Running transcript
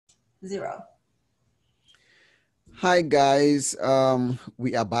0. Hi guys,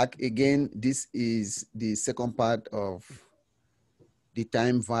 we are back again. This is the second part of the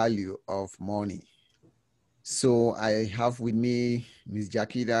time value of money. So I have with me Ms.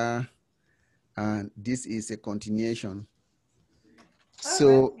 Jaketa, and this is a continuation. All right.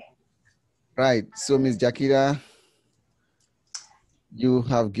 So, right, so Ms. Jaketa, you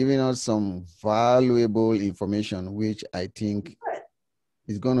have given us some valuable information, which I think Good.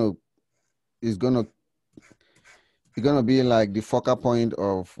 is gonna is gonna is gonna be like the focal point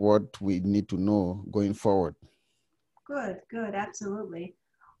of what we need to know going forward. Good. Good. Absolutely.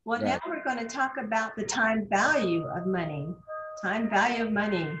 Well, now Right, we're going to talk about the time value of money. Time value of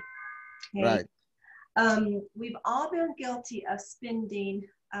money. Okay. right, We've all been guilty of spending,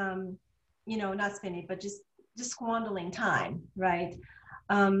 not spending, but just squandering time, right?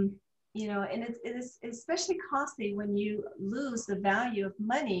 Um, and it is especially costly when you lose the value of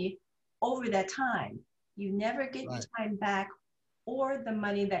money over that time. You never get your right, time back or the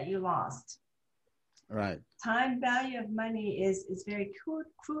money that you lost. right. Time value of money is very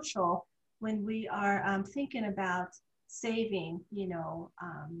crucial when we are thinking about saving,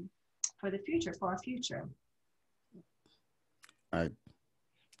 for the future, for our future. Right.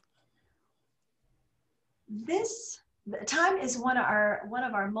 This time is one of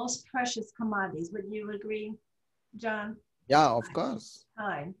our most precious commodities. Would you agree, John? Yeah, of course.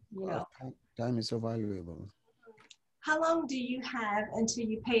 Time, Of course. Time is so valuable. how long do you have until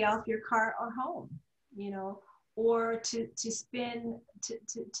you pay off your car or home, or to send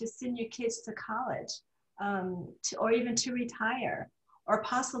your kids to college, or even to retire, or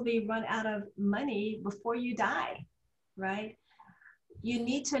possibly run out of money before you die, right? You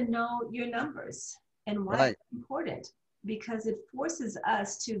need to know your numbers and why Right, it's important, because it forces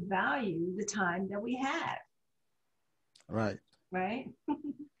us to value the time that we have, right. right?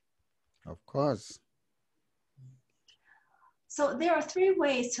 Of course. So there are 3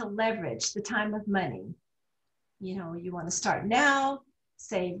 ways to leverage the time of money. You want to start now,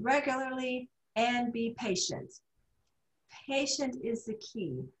 save regularly, and be patient. Patient is the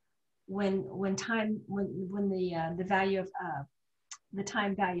key when the value of the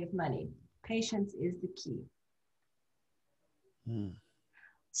time value of money. Patience is the key. Mm,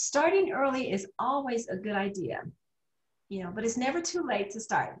 Starting early is always a good idea, but it's never too late to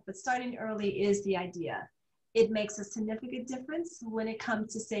start. But starting early is the idea. It makes a significant difference when it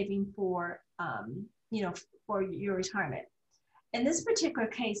comes to saving for your retirement. In this particular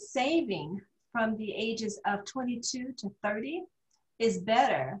case, saving from the ages of 22 to 30 is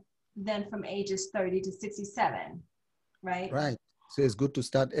better than from ages 30 to 67, right? right. So it's good to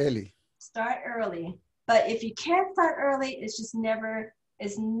start early. Start early. But if you can't start early, it's never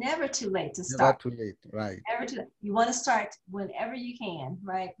too late to Never start. too late. Right. You want to start whenever you can,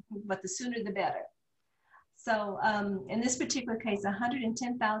 right? But the sooner the better. So in this particular case,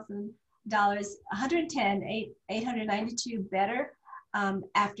 $110,000, 892 better,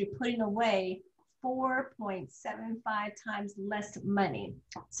 after putting away 4.75 times less money.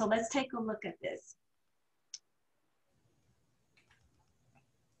 So let's take a look at this.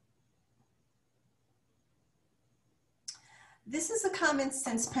 This is a common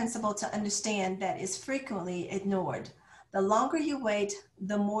sense principle to understand that is frequently ignored. The longer you wait,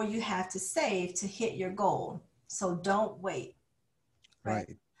 the more you have to save to hit your goal. So don't wait, right?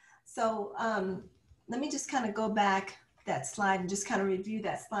 Right. So let me just kind of go back that slide and just kind of review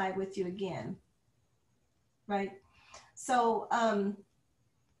that slide with you again, right? So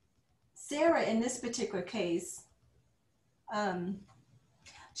Sarah, in this particular case, um,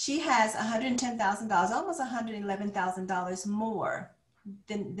 she has $110,000, almost $111,000 more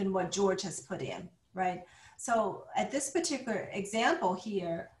than what George has put in, right? So at this particular example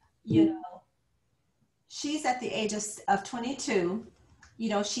here, she's at the age of 22.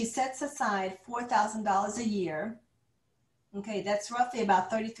 She sets aside $4,000 a year. Okay, that's roughly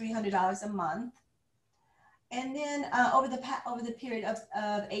about $3,300 a month. And then over the period of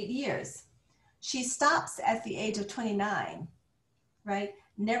 8 years, she stops at the age of 29, right?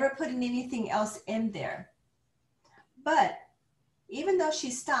 Never putting anything else in there. But even though she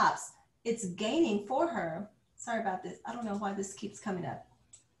stops, it's gaining for her. Sorry about this. I don't know why this keeps coming up.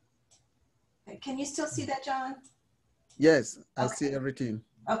 Okay, can you still see that, John? Yes, I see Okay. everything.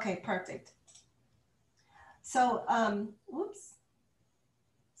 Okay, perfect. So, whoops.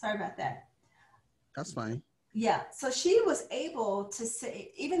 Sorry about that. That's fine. Yeah, so she was able to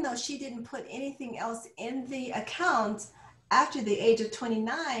say, even though she didn't put anything else in the account after the age of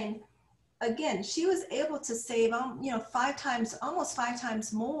 29, again, she was able to save, 5 times, almost 5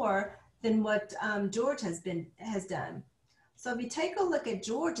 times more than what George has done. So if you take a look at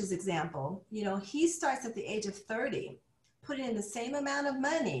George's example, he starts at the age of 30, putting in the same amount of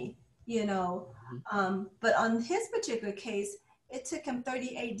money, Mhm. but on his particular case, it took him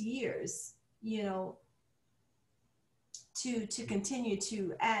 38 years, to continue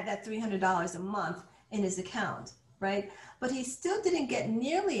to add that $300 a month in his account, right? But he still didn't get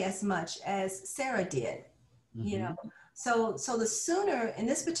nearly as much as Sarah did, you know. Mhm. So the sooner, in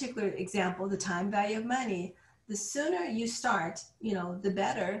this particular example, the time value of money, the sooner you start, the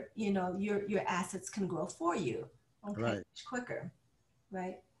better, your assets can grow for you, okay, Right. much quicker,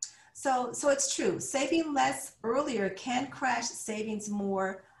 right? So it's true. Saving less earlier can crash savings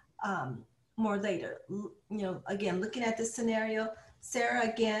more later. Again, looking at this scenario, Sarah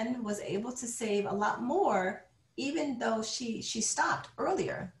again was able to save a lot more, even though she stopped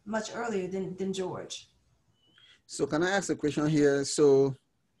earlier, much earlier than George. So can I ask a question here? So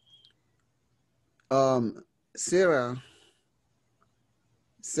um, Sarah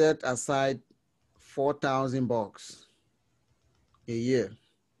set aside 4,000 bucks a year.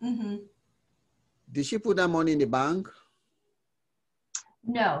 Mm-hmm. Did she put that money in the bank?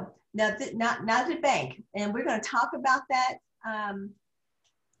 No, not the bank, and we're going to talk about that, um,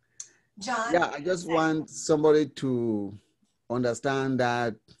 John. Yeah, I just want somebody to understand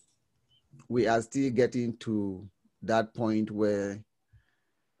that we are still getting to that point where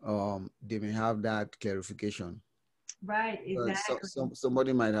they may have that clarification. Right, exactly.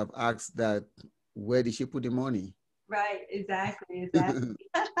 Somebody might have asked that, where did she put the money? Right, exactly.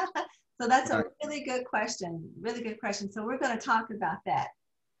 So that's a Right. really good question. Really good question. So we're going to talk about that.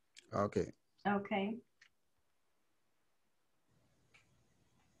 Okay. Okay.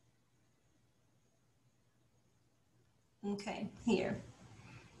 Okay, here.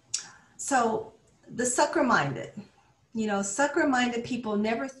 So the sucker-minded, sucker-minded people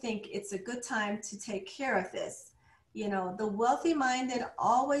never think it's a good time to take care of this. The wealthy-minded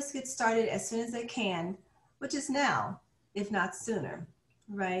always get started as soon as they can, which is now, if not sooner,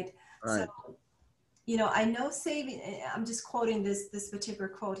 right? So, Right. I know saving, I'm just quoting this particular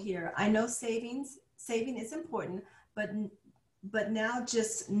quote here. I know saving is important, but now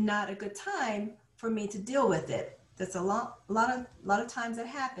just not a good time for me to deal with it. That's a lot of times that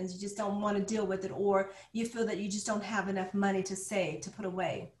happens. You just don't want to deal with it, or you feel that you just don't have enough money to save, to put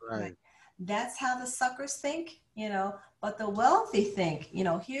away. Right? Right. That's how the suckers think, but the wealthy think,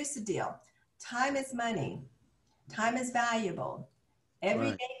 here's the deal. Time is money. Time is valuable. Every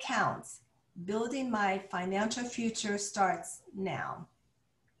Right. day counts. Building my financial future starts now.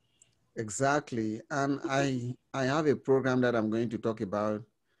 Exactly. And I have a program that I'm going to talk about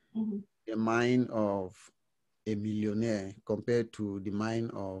Mm-hmm. the mind of a millionaire compared to the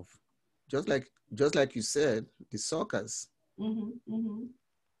mind of, just like you said, the suckers. Mm-hmm. Mm-hmm.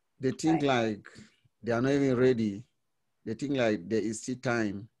 They think like they are not even ready. They think like there is still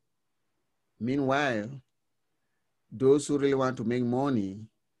time. Meanwhile, those who really want to make money,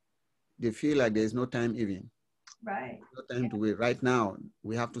 they feel like there is no time even. Right. No time to wait. Right now,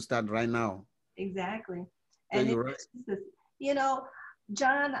 we have to start right now. Exactly. So And it you're right. is this, you know,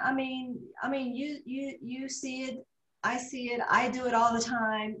 John, I mean, you see it, I see it, I do it all the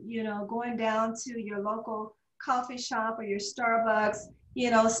time, going down to your local coffee shop or your Starbucks,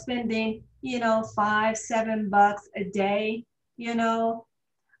 spending, $5, $7 a day, you know,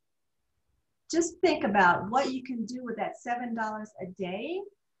 just think about what you can do with that $7 a day,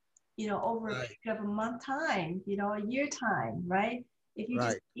 over a Right. period of a month time, a year time, right? If you just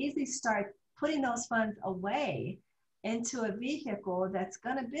Right. easily start putting those funds away into a vehicle that's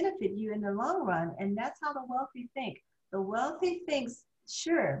going to benefit you in the long run. And that's how the wealthy think. The wealthy thinks,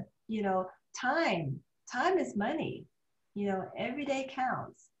 sure, time, time is money. Every day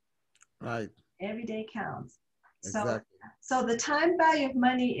counts. Right. Every day counts. So, Exactly. so the time value of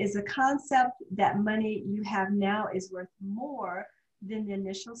money is a concept that money you have now is worth more than the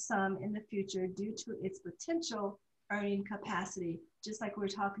initial sum in the future due to its potential earning capacity, just like we we're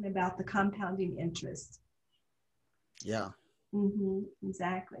talking about the compounding interest. Yeah.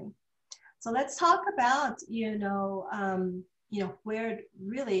 Exactly. So let's talk about, where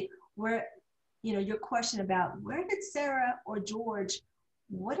really, where, your question about where did Sarah or George,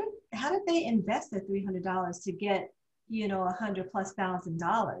 how did they invest the $300 to get, 100+ thousand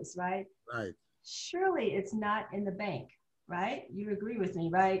dollars, right? Right. Surely it's not in the bank, right? You agree with me,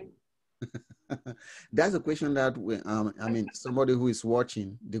 right? That's a question that I mean, somebody who is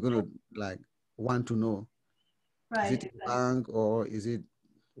watching, they're going to like want to know, is Right. it in bank or is it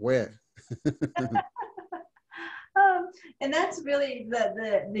where? And that's really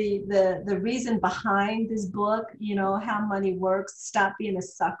the reason behind this book, how money works. Stop being a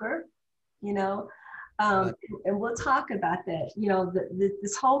sucker, you know. Right. And we'll talk about that. You know,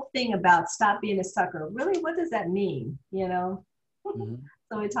 this whole thing about stop being a sucker. Really, what does that mean? You know, Mhm.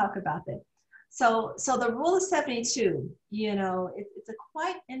 so we talk about that. So the rule of 72. You know, it's a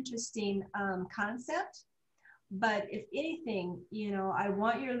quite interesting concept. But if anything, you know, I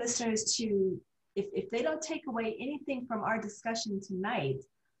want your listeners to, if they don't take away anything from our discussion tonight,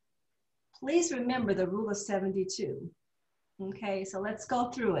 please remember the rule of 72. Okay, so let's go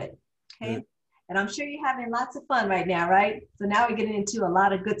through it. Okay, Good. and I'm sure you're having lots of fun right now, right? So now we're getting into a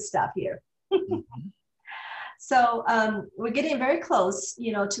lot of good stuff here. Mhm. So we're getting very close,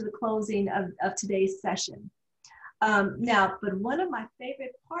 you know, to the closing of today's session. Now, but one of my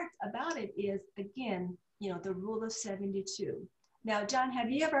favorite parts about it is, again, you know, the rule of 72. Now, John,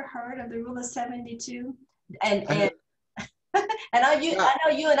 have you ever heard of the rule of 72? And I and heard, and yeah, I know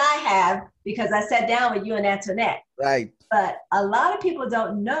you and I have, because I sat down with you and Antoinette. right, But a lot of people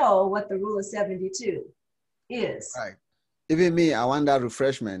don't know what the rule of 72 is. right. Even me, I want that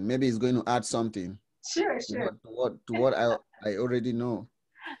refreshment. Maybe it's going to add something Sure, to sure. what I already know.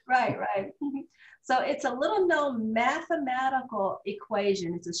 Right, right. So it's a little known mathematical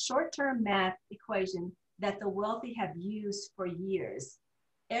equation. It's a short-term math equation that the wealthy have used for years.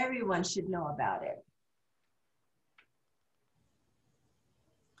 Everyone should know about it.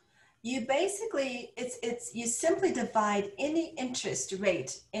 You basically, you simply divide any interest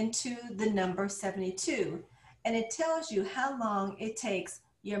rate into the number 72, and it tells you how long it takes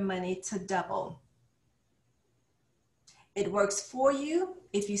your money to double. It works for you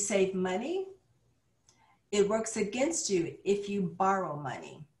if you save money. It works against you if you borrow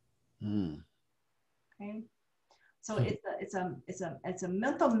money. Mm. Okay, so it's a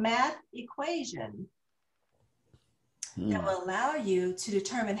mental math equation that Mm. will allow you to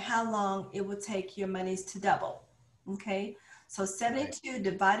determine how long it will take your monies to double. Okay, so Right. 72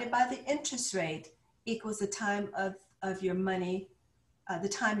 divided by the interest rate equals the time of your money, the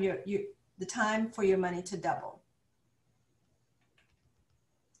time for your money to double.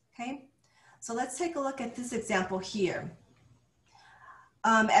 Okay, so let's take a look at this example here.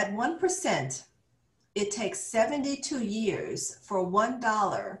 At 1%, it takes 72 years for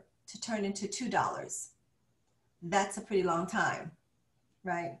 $1 to turn into $2. That's a pretty long time,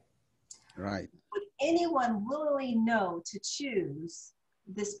 right? Right. Would anyone willingly know to choose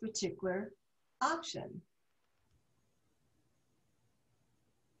this particular option?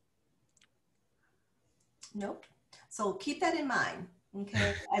 Nope. So keep that in mind,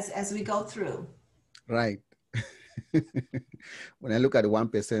 okay, as we go through. Right. When I look at the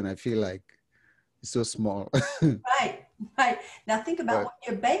 1%, I feel like it's so small. Right, right. Now think about But what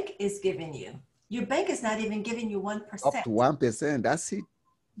your bank is giving you. Your bank is not even giving you up 1%. to 1%, that's it.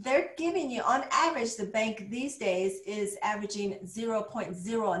 They're giving you, on average, the bank these days is averaging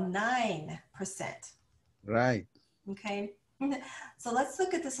 0.09%. Right. Okay, so let's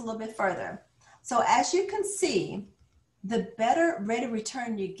look at this a little bit further. So as you can see, the better rate of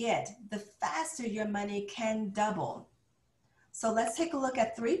return you get, the faster your money can double. So let's take a look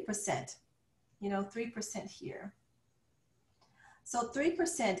at 3%, 3% here. So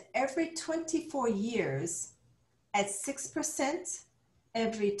 3% every 24 years, at 6%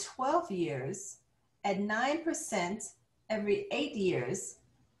 every 12 years, at 9% every 8 years,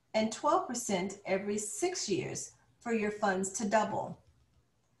 and 12% every 6 years for your funds to double.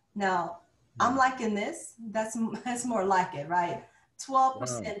 Now, I'm Mm. liking this. That's more like it, right? Wow.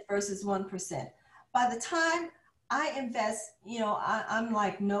 12% versus 1%. By the time I invest, I'm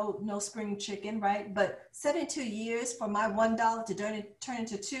like no spring chicken, right? But 72 years for my $1 to turn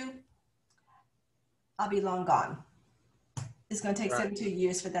into two, I'll be long gone. It's going to take Right. 72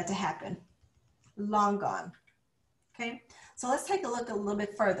 years for that to happen. Long gone. Okay. So let's take a look a little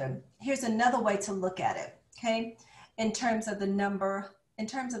bit further. Here's another way to look at it. Okay. In terms of the number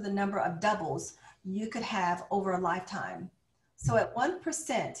of doubles you could have over a lifetime. So at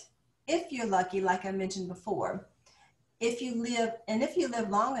 1%, if you're lucky, like I mentioned before, if you live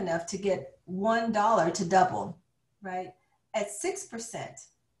long enough to get $1 to double, right? At 6%,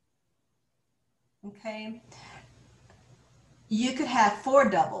 okay, you could have 4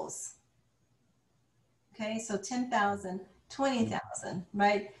 doubles. Okay, so 10,000, Mm. 20,000,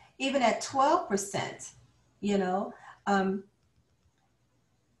 right? Even at 12%, you know, um,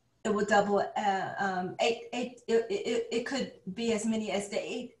 it will double. It could be as many as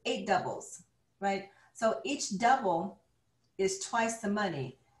the eight doubles, right? So each double is twice the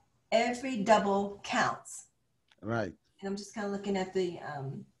money. Every double counts. Right. And I'm just kind of looking at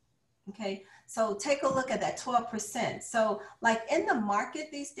okay. So take a look at that 12%. So like in the market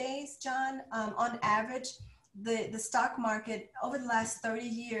these days, John, on average, the stock market over the last 30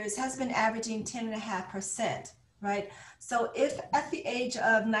 years has been averaging 10.5%, right? So if at the age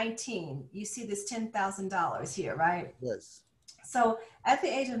of 19, you see this $10,000 here, right? Yes. So at the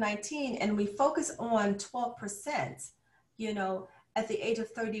age of 19, and we focus on 12%, you know, at the age of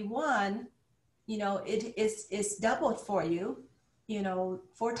 31, you know, it's doubled for you, you know,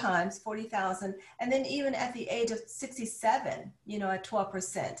 4 times, 40,000. And then even at the age of 67, you know, at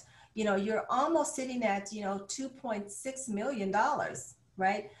 12%, you know, you're almost sitting at, you know, $2.6 million,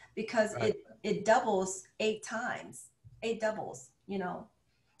 right? Because Right. it doubles 8 times, 8 doubles, you know,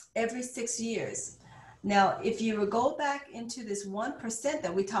 every 6 years. Now, if you go back into this 1%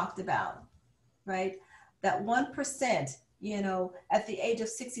 that we talked about, right? That 1%, you know, at the age of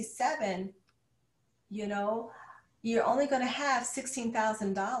 67, you know, you're only going to have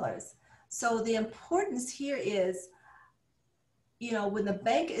 $16,000. So the importance here is, you know, when the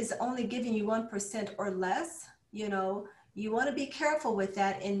bank is only giving you 1% or less, you know, you want to be careful with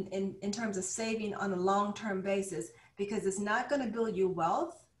that in terms of saving on a long-term basis, because it's not going to build you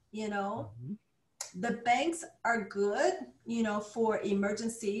wealth, you know. Mm-hmm. The banks are good, you know, for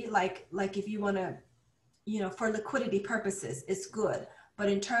emergency, like if you want to, you know, for liquidity purposes, it's good. But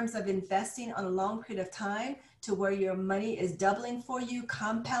in terms of investing on a long period of time to where your money is doubling for you,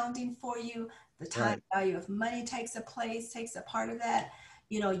 compounding for you, the time Right. value of money takes a place, takes a part of that.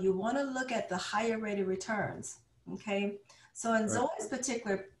 You know, you want to look at the higher rate of returns. Okay. So in Right. Zoe's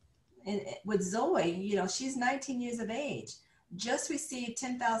particular, with Zoe, you know, she's 19 years of age, just received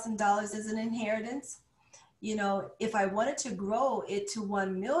 $10,000 as an inheritance. You know, if I wanted to grow it to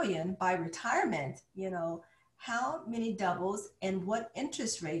 1 million by retirement, you know, how many doubles and what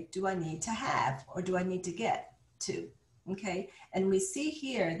interest rate do I need to have or do I need to get to? Okay. And we see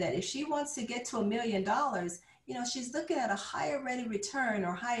here that if she wants to get to $1 million, you know, she's looking at a higher rate of return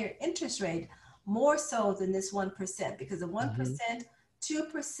or higher interest rate, more so than this 1%, because the Mm-hmm. 1%,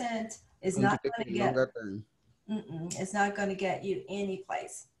 2% is Going to not take going a to get, longer time. it's not going to get you any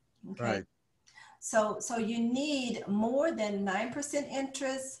place. Okay. Right. So you need more than 9%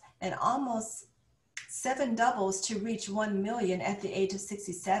 interest and almost 7 doubles to reach 1 million at the age of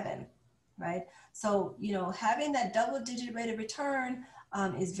 67, right? So, you know, having that double-digit rate of return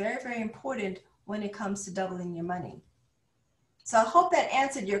is very, very important when it comes to doubling your money. So I hope that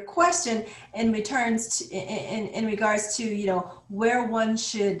answered your question in returns to, in regards to, you know, where one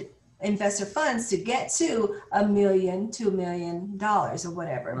should invest their funds to get to $1 million, $2 million or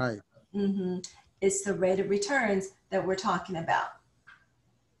whatever. Right. Mm-hmm. It's the rate of returns that we're talking about.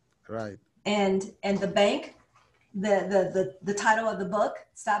 Right. And the bank, the title of the book,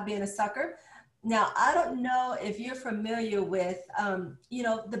 Stop Being a Sucker. Now, I don't know if you're familiar with, you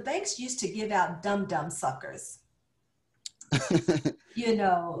know, the banks used to give out dumb suckers, you You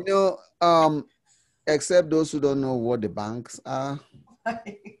know. know, except those who don't know what the banks are,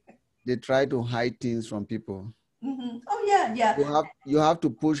 they try to hide things from people. Mm-hmm. Oh yeah, yeah. You have to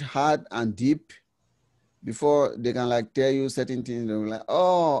push hard and deep before they can like tell you certain things. They're like,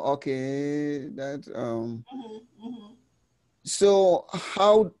 oh, okay, that Mm-hmm. Mm-hmm. So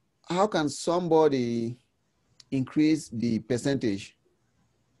how can somebody increase the percentage?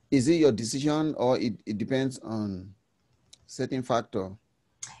 Is it your decision or it depends on certain factor?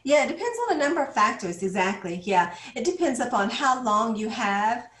 Yeah, it depends on a number of factors. Exactly. Yeah. It depends upon how long you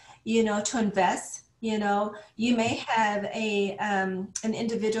have, you know, to invest. You know, you may have an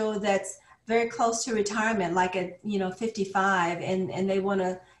individual that's very close to retirement, like at, you know, 55, and they want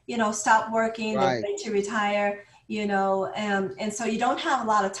to, you know, stop working, they're Right, ready to retire, you know, and so you don't have a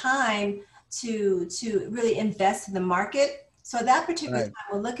lot of time to really invest in the market. So at that particular right, time,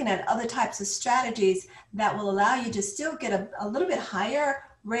 we're looking at other types of strategies that will allow you to still get a little bit higher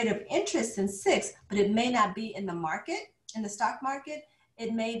rate of interest in six, but it may not be in the market, in the stock market.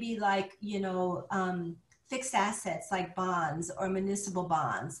 It may be like, you know, fixed assets like bonds or municipal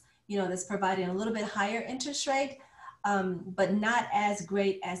bonds, you know, that's providing a little bit higher interest rate, but not as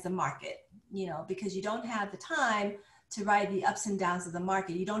great as the market, you know, because you don't have the time to ride the ups and downs of the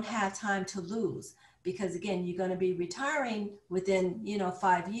market. You don't have time to lose because again, you're going to be retiring within, you know,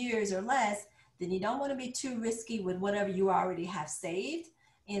 5 years or less. Then you don't want to be too risky with whatever you already have saved.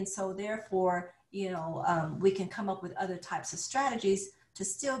 And so therefore, you know, we can come up with other types of strategies to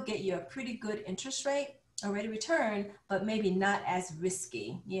still get you a pretty good interest rate or rate of return, but maybe not as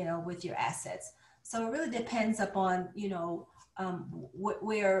risky, you know, with your assets. So it really depends upon, you know,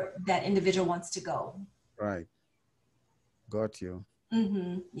 where that individual wants to go. right. Got you.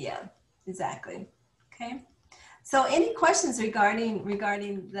 Mm-hmm. Yeah, exactly. Okay. So any questions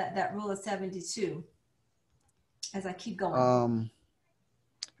regarding that rule of 72 as I keep going?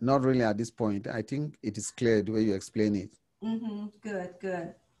 Not really at this point. I think it is clear the way you explain it. Mm-hmm. Good,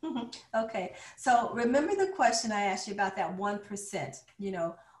 good. Okay, so remember the question I asked you about that 1%.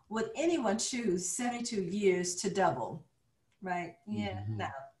 Would anyone choose 72 years to double? Right? Yeah, no.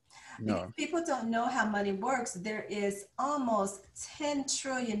 Mhm. Because No. people don't know how money works. There is almost $10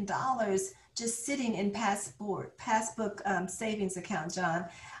 trillion just sitting in passbook savings account, John,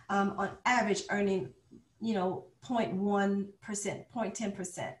 on average earning, 0.1%,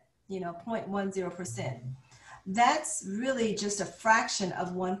 0.10%, 0.10%. That's really just a fraction of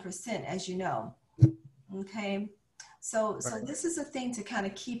 1%, as you know. Okay. So Right. this is a thing to kind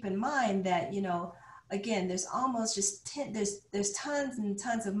of keep in mind that, again, there's almost just there's tons and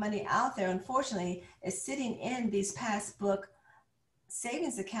tons of money out there, unfortunately, is sitting in these passbook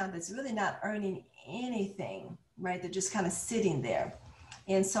savings account that's really not earning anything, right? They're just kind of sitting there.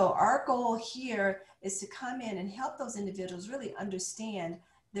 And so our goal here is to come in and help those individuals really understand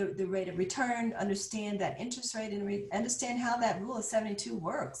the rate of return, understand that interest rate, and understand how that rule of 72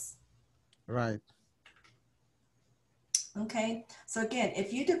 works. Right. Okay, so again,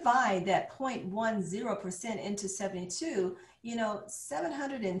 if you divide that 0.10% into 72,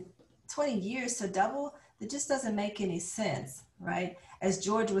 720 years to double, that just doesn't make any sense, right? As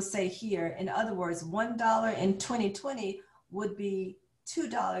George would say here, in other words, $1 in 2020 would be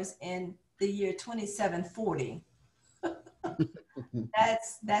 $2 in the year 2740.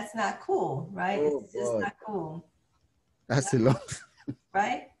 That's not cool, right? Oh It's just boy, not cool, that's a lot.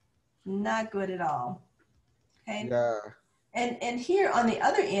 right? Not good at all. Okay. Yeah. And here on the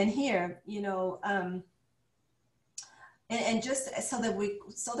other end here, and just so that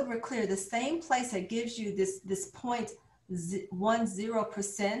we're clear, the same place that gives you this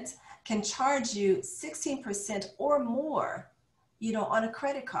 0.10% can charge you 16% or more, on a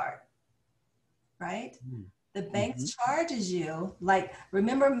credit card, right? The bank Mm-hmm. charges you, like,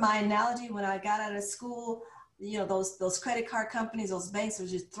 remember my analogy when I got out of school, those credit card companies, those banks were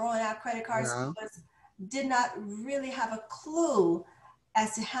just throwing out credit cards Yeah. to us, did not really have a clue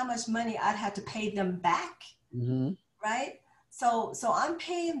as to how much money I'd have to pay them back, Mm-hmm. right? So I'm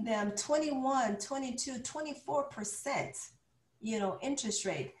paying them 21, 22, 24%, interest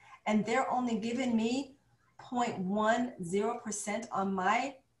rate, and they're only giving me 0.10% on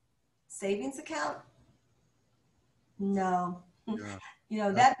my savings account. No. Yeah.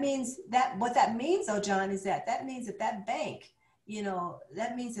 That, That means that what that means, though, John, is that means that bank,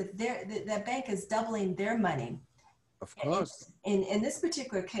 that means that bank is doubling their money. of In, course. in this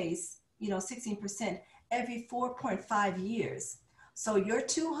particular case, 16% every 4.5 years. So your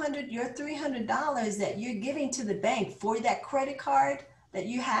 $300 that you're giving to the bank for that credit card that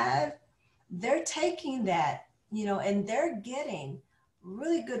you have, they're taking that, and they're getting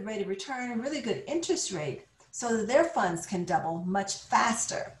really good rate of return, really good interest rate, so that their funds can double much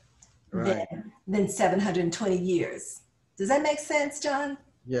faster Right. than 720 years. Does that make sense, John?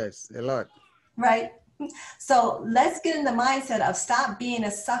 Yes, a lot. Right? So let's get in the mindset of stop being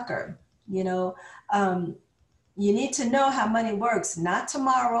a sucker. You know, um, you need to know how money works, not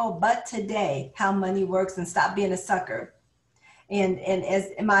tomorrow, but today, how money works, and stop being a sucker. And as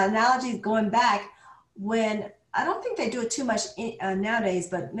my analogy is going back, when I don't think they do it too much nowadays,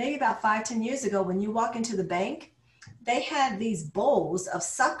 but maybe about 5, 10 years ago, when you walk into the bank, they had these bowls of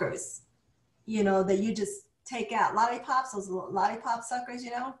suckers, that you just take out lollipops, those lollipop suckers,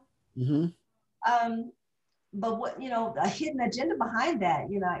 Mm-hmm. um, but what, a hidden agenda behind that,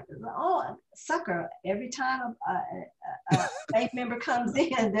 oh, sucker, every time a bank member comes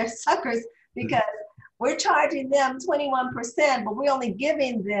in, they're suckers because we're charging them 21%, but we're only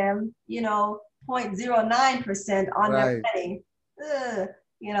giving them, 0.09% on their Right. money. Ugh,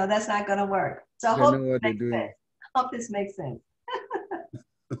 that's not going to work. So I They hope know this what they're makes doing. sense. Hope this makes sense.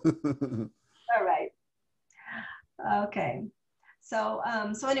 All right. Okay. So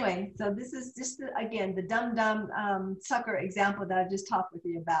anyway, so this is just again the dumb sucker example that I just talked with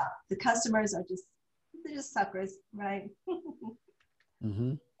you about. The customers are they're just suckers, right?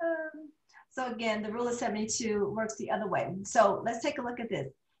 Mm-hmm. So again, the rule of 72 works the other way. So let's take a look at this.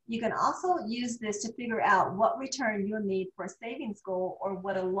 You can also use this to figure out what return you'll need for a savings goal or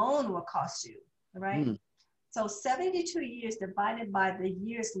what a loan will cost you, right? Mm. So 72 years divided by the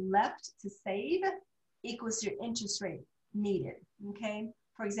years left to save equals your interest rate needed, okay?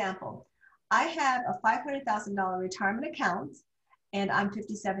 For example, I have a $500,000 retirement account and I'm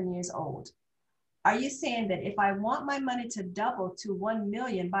 57 years old. Are you saying that if I want my money to double to 1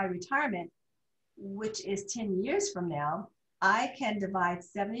 million by retirement, which is 10 years from now, I can divide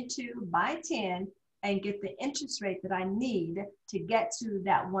 72 by 10 and get the interest rate that I need to get to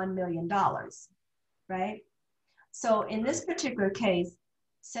that $1 million, right? So in this particular case,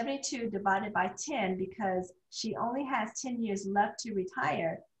 72 divided by 10, because she only has 10 years left to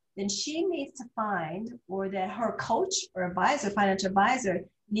retire, then she needs to find, or that her coach or advisor, financial advisor,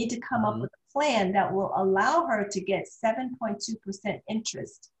 need to come up with a plan that will allow her to get 7.2%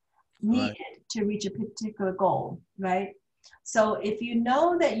 interest needed to reach a particular goal, right? So if you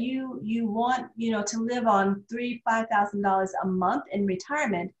know that you want, to live on $5,000 a month in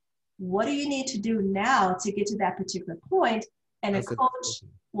retirement, what do you need to do now to get to that particular point? And a coach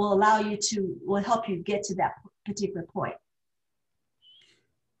will help you get to that particular point.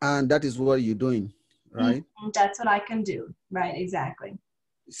 And that is what you're doing, right? That's what I can do, right? Exactly.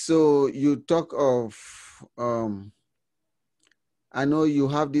 So you talk of, I know you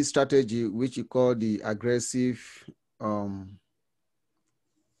have this strategy which you call the aggressive,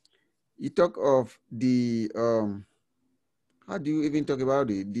 you talk of the, how do you even talk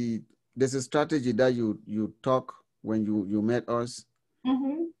about it? There's a strategy that you talk when you met us.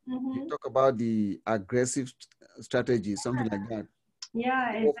 You talk about the aggressive strategy, something like that.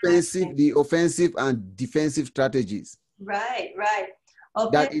 Yeah, exactly. The offensive and defensive strategies. Right.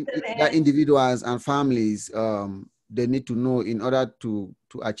 That individuals and families they need to know in order to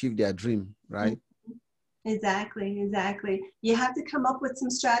achieve their dream, right? Exactly. You have to come up with some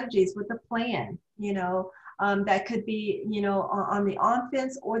strategies with a plan, that could be, on the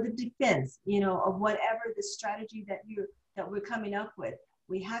offense or the defense, of whatever the strategy that we're coming up with.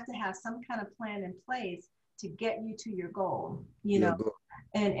 We have to have some kind of plan in place to get you to your goal,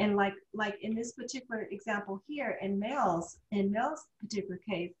 And like in this particular example here, in Mel's particular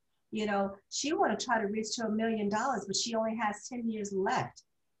case, she want to try to reach to $1 million, but she only has 10 years left.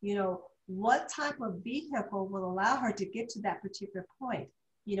 What type of vehicle will allow her to get to that particular point,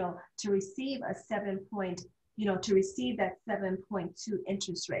 to receive that 7.2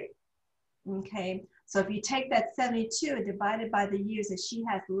 interest rate. Okay, so if you take that 72 divided by the years that she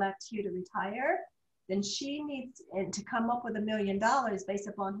has left here to retire, then she needs to come up with $1 million based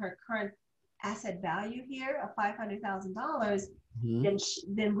upon her current asset value here of $500,000.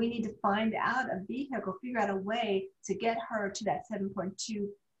 Then we need to find out a vehicle, figure out a way to get her to that 7.2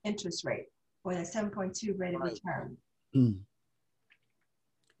 interest rate, or the 7.2 rate of return.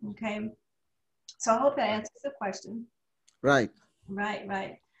 Okay, so I hope that answers the question. Right.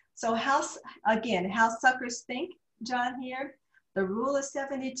 So how suckers think, John, here, the rule of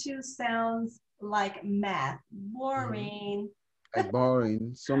 72 sounds like math, boring. Like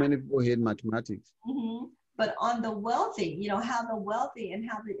boring. So many people hate mathematics. But on the wealthy, how the wealthy and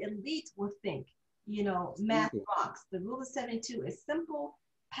how the elite will think, math rocks. The rule of 72 is simple,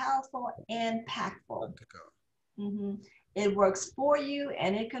 powerful, and impactful. It works for you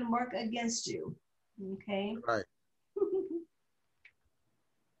and it can work against you. Okay. Right.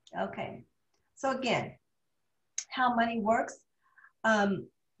 Okay. So again, how money works.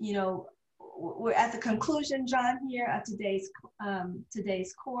 We're at the conclusion, John, here of today's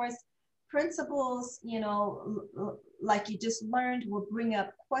course. Principles, like you just learned, will bring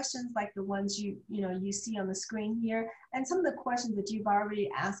up questions like the ones you see on the screen here, and some of the questions that you've already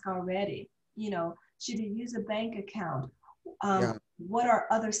asked already. Should you use a bank account? What are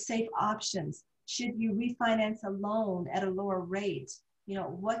other safe options? Should you refinance a loan at a lower rate?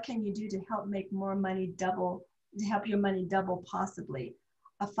 What can you do to help make more money double, to help your money double possibly?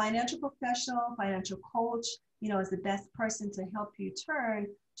 A financial professional, financial coach, is the best person to help you turn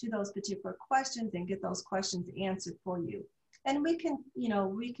to those particular questions and get those questions answered for you. And we can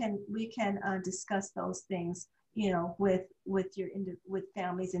discuss those things, with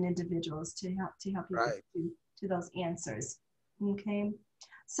families and individuals to help you get to those answers. Okay.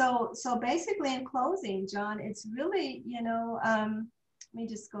 So basically, in closing, John, it's really, let me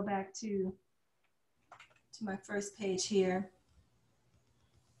just go back to my first page here.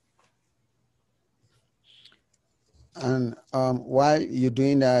 And while you're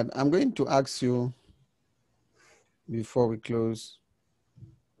doing that, I'm going to ask you, before we close,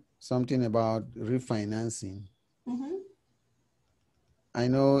 something about refinancing. I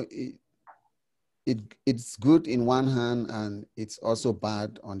know it's good in one hand and it's also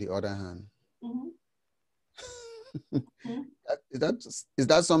bad on the other hand. Is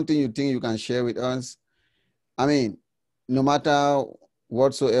that something you think you can share with us? I mean, no matter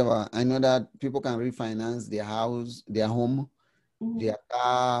whatsoever, I know that people can refinance their house, their home, their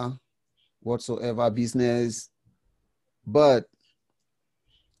car, whatsoever, business, but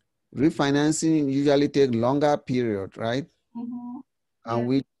refinancing usually take longer period, right? And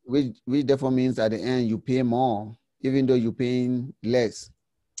which therefore means at the end you pay more, even though you're paying less.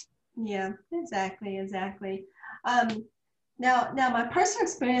 Yeah, exactly. Now my personal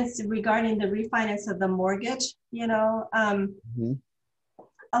experience regarding the refinance of the mortgage,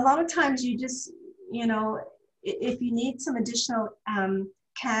 a lot of times you just, you know, if you need some additional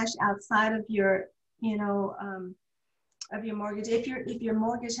cash outside of your, you know, of your mortgage, if your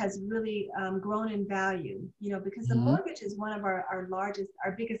mortgage has really grown in value, you know, because the Mhm. mortgage is one of our largest,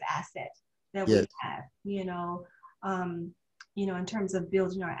 our biggest asset that Yes. we have, you know, in terms of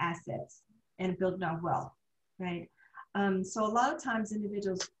building our assets and building our wealth, right? So a lot of times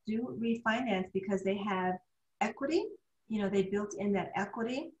individuals do refinance because they have equity, you know, they built in that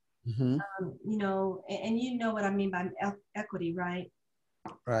equity, Mhm. you know, and you know what I mean by equity, right?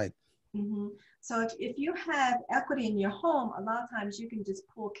 Right. Hmm. So if you have equity in your home, a lot of times you can just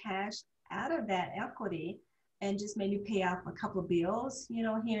pull cash out of that equity and just maybe pay off a couple of bills, you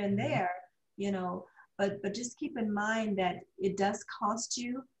know, here and Mhm. there, you know, but just keep in mind that it does cost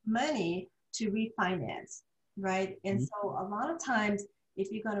you money to refinance, right? And Mhm. so a lot of times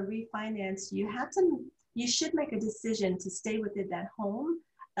if you're going to refinance, you should make a decision to stay within that home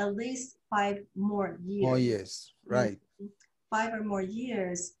at least 5 more Oh, years. yes. Mhm. Right. 5 or more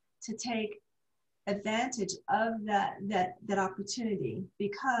years to take advantage of that opportunity,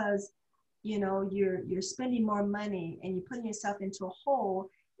 because you know you're spending more money and you're putting yourself into a hole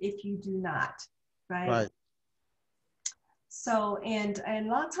if you do not, right? Right. So and a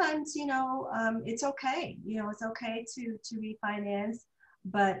lot of times, you know, it's okay, you know, it's okay to refinance,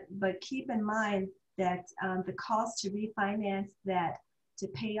 but keep in mind that the cost to refinance that, to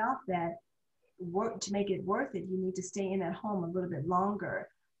pay off that, work to make it worth it, you need to stay in that home a little bit longer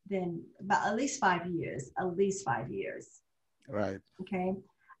than about at least 5 years, at least 5 years. Right. Okay.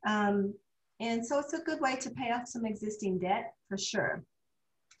 Um, and so it's a good way to pay off some existing debt for sure,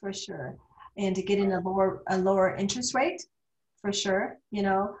 for sure. And to get in a lower interest rate for sure. You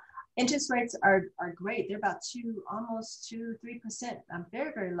know, interest rates are great. They're about almost 2, 3%.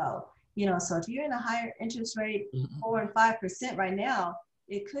 Very, very low. You know, so if you're in a higher interest rate, Mhm. 4 and 5% right now,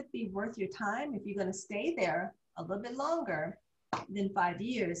 it could be worth your time if you're going to stay there a little bit longer than 5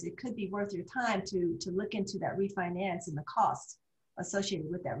 years. It could be worth your time to look into that refinance and the cost associated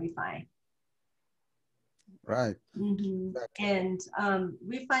with that refi. Right. Mm-hmm. Exactly. And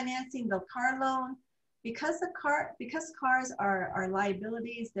refinancing the car loan, because cars are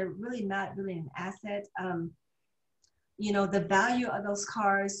liabilities, they're really not really an asset. You know, the value of those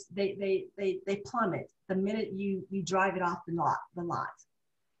cars, they plummet the minute you drive it off the lot.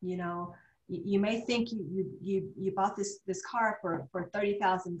 You know, you may think you bought this car for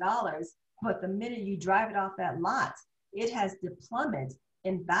 $30,000, but the minute you drive it off that lot, it has plummeted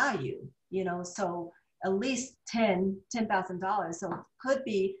in value. You know, so at least $10,000. So it could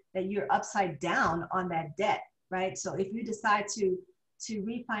be that you're upside down on that debt, right? So if you decide to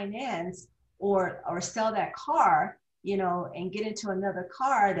refinance or sell that car, you know, and get into another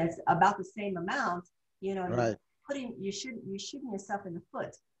car that's about the same amount, you know, Right. you're shooting yourself in the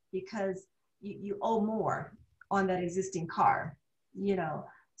foot, because you owe more on that existing car, you know.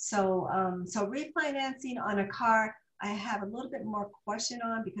 So so refinancing on a car, I have a little bit more question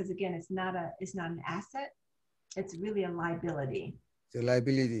on, because again, it's not an asset, it's really a liability. The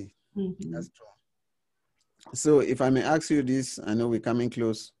liability. Mm-hmm. That's true. So if I may ask you this, I know we're coming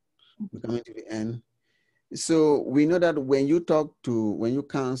close. We're coming to the end. So we know that when you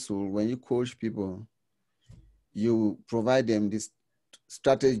counsel, when you coach people, you provide them this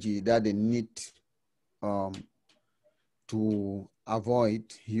strategy that they need um, to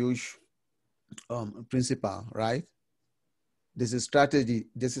avoid huge principal, right? This is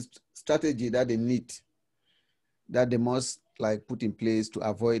strategy that they need, that they must like put in place to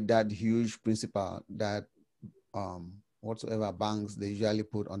avoid that huge principal that whatsoever banks they usually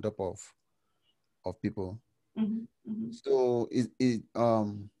put on top of people. Mm-hmm. Mm-hmm. So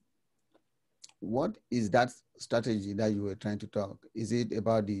what is that strategy that you were trying to talk? Is it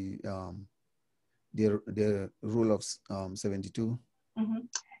about the rule of 72? Mm-hmm.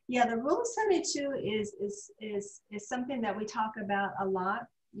 Yeah, the rule of 72 is something that we talk about a lot,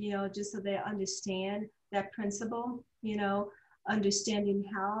 you know, just so they understand that principle, you know, understanding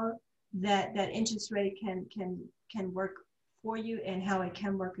how that interest rate can work for you and how it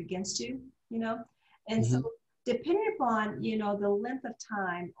can work against you, you know. And so Mm-hmm. depending upon, you know, the length of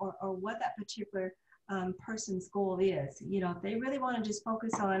time or what that particular person's goal is, you know, if they really want to just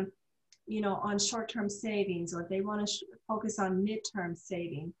focus on, you know, on short-term savings, or if they want to focus on midterm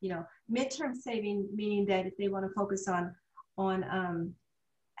saving, you know, midterm saving meaning that if they want to focus on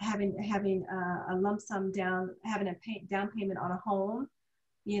having a lump sum down, having a down payment on a home,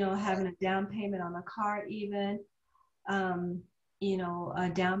 you know, having a down payment on a car, even, um, you know, a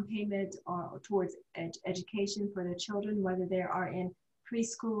down payment or towards education for their children, whether they are in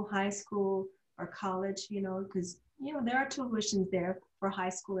preschool, high school, or college, you know, because You know, there are tuitions there for high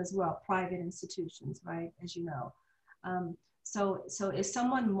school as well, private institutions, right? As you know. So if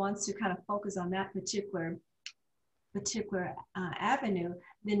someone wants to kind of focus on that particular avenue,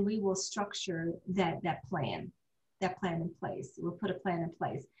 then we will structure that plan in place. We'll put a plan in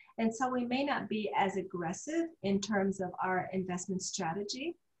place. And so we may not be as aggressive in terms of our investment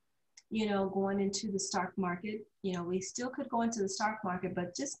strategy, you know, going into the stock market. You know, we still could go into the stock market,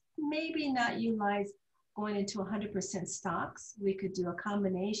 but just maybe not utilize going into 100% stocks. We could do a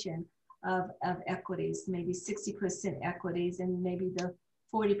combination of equities, maybe 60% equities and maybe the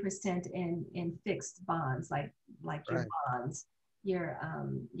 40% in fixed bonds, like your Right. bonds, your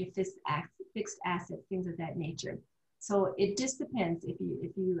fixed asset, things of that nature. So it just depends. If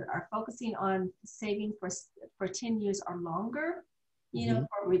you are focusing on saving for 10 years or longer, you know,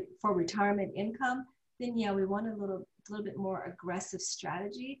 Mm-hmm. for retirement income, then yeah, we want a little bit more aggressive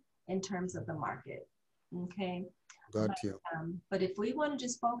strategy in terms of the market. Okay. Got you. But if we want to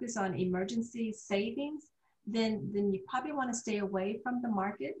just focus on emergency savings, then you probably want to stay away from the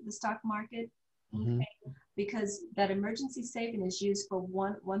market, the stock market, Mm-hmm. okay? Because that emergency saving is used for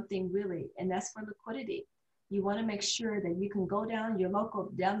one thing really, and that's for liquidity. You want to make sure that you can go down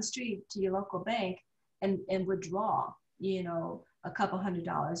the street to your local bank and withdraw, you know, a couple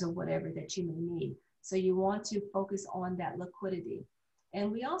 $100 or whatever that you may need. So you want to focus on that liquidity.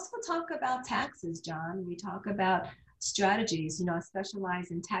 And we also talk about taxes, John. We talk about strategies. You know, I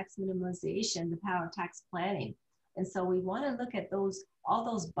specialize in tax minimization, the power of tax planning. And so we want to look at all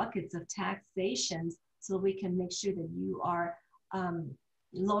those buckets of taxations so we can make sure that you are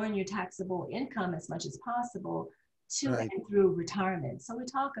lowering your taxable income as much as possible to Right. and through retirement. So we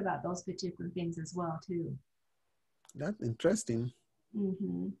talk about those particular things as well, too. That's interesting.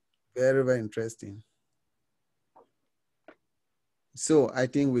 Mm-hmm. Very, very interesting. So I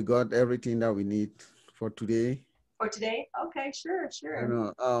think we got everything that we need for today. For today? Okay, sure, You sure.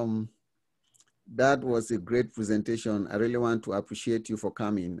 know, that was a great presentation. I really want to appreciate you for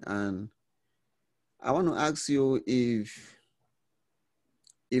coming. And I want to ask you if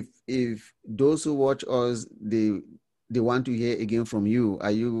those who watch us, they want to hear again from you.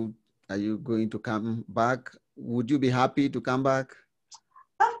 Are you going to come back? Would you be happy to come back?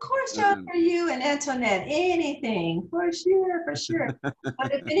 Of course, John, Um, for you and Antoinette, anything, for sure, for sure.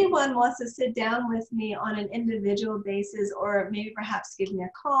 But if anyone wants to sit down with me on an individual basis, or maybe perhaps give me a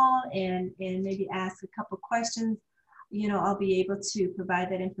call and maybe ask a couple questions, you know, I'll be able to provide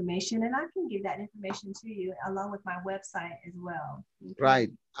that information, and I can give that information to you along with my website as well. Okay.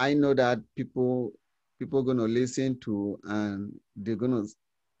 right. I know that people going to listen to and they're going to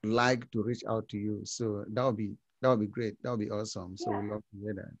like to reach out to you. So that would be great. That would be awesome. So Yeah. we love to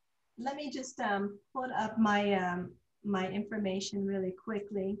hear that. Let me just put up my information really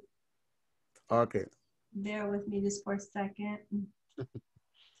quickly. Okay. Bear with me just for a second.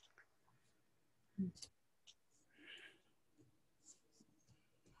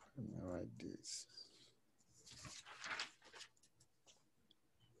 All right. This.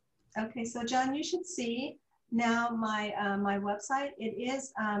 Okay, so John, you should see now my website. It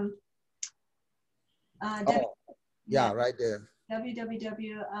is Oh, yeah, yeah, right there.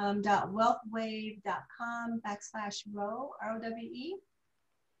 www.wealthwave.com/row,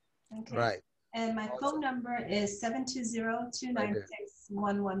 okay, Right. and my phone Awesome. number is Right there.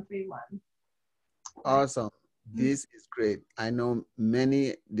 720-296-1131. Right. Awesome. This is great. I know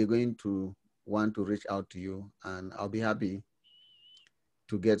many they're going to want to reach out to you, and I'll be happy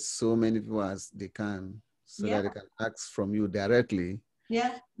to get so many people as they can so Yeah, that they can ask from you directly.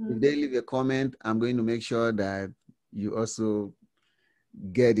 yeah. If they leave a comment, I'm going to make sure that you also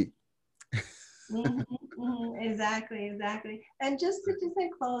get it. Exactly, exactly. And just in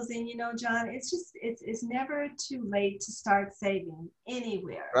closing, you know, John, it's never too late to start saving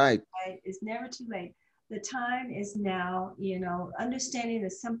anywhere, Right. right? It's never too late. The time is now, you know, understanding the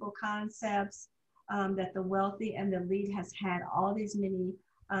simple concepts that the wealthy and the elite has had all these many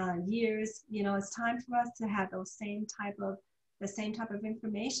years. You know, it's time for us to have the same type of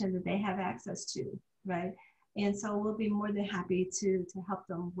information that they have access to, right? And so we'll be more than happy to help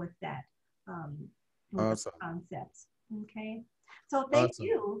them um, with the Awesome. concepts. Okay. So thank Awesome.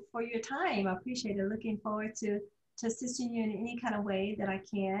 you for your time. I appreciate it. Looking forward to assisting you in any kind of way that I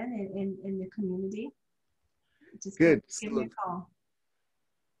can in the community. Just Good. give me So a call.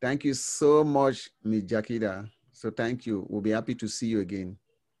 thank you so much, Ms. Jaketa. So thank you. We'll be happy to see you again.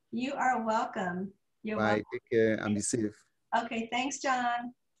 You are welcome. You're welcome. Bye. Take care and be safe. Okay. Thanks,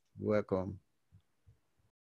 John. Welcome.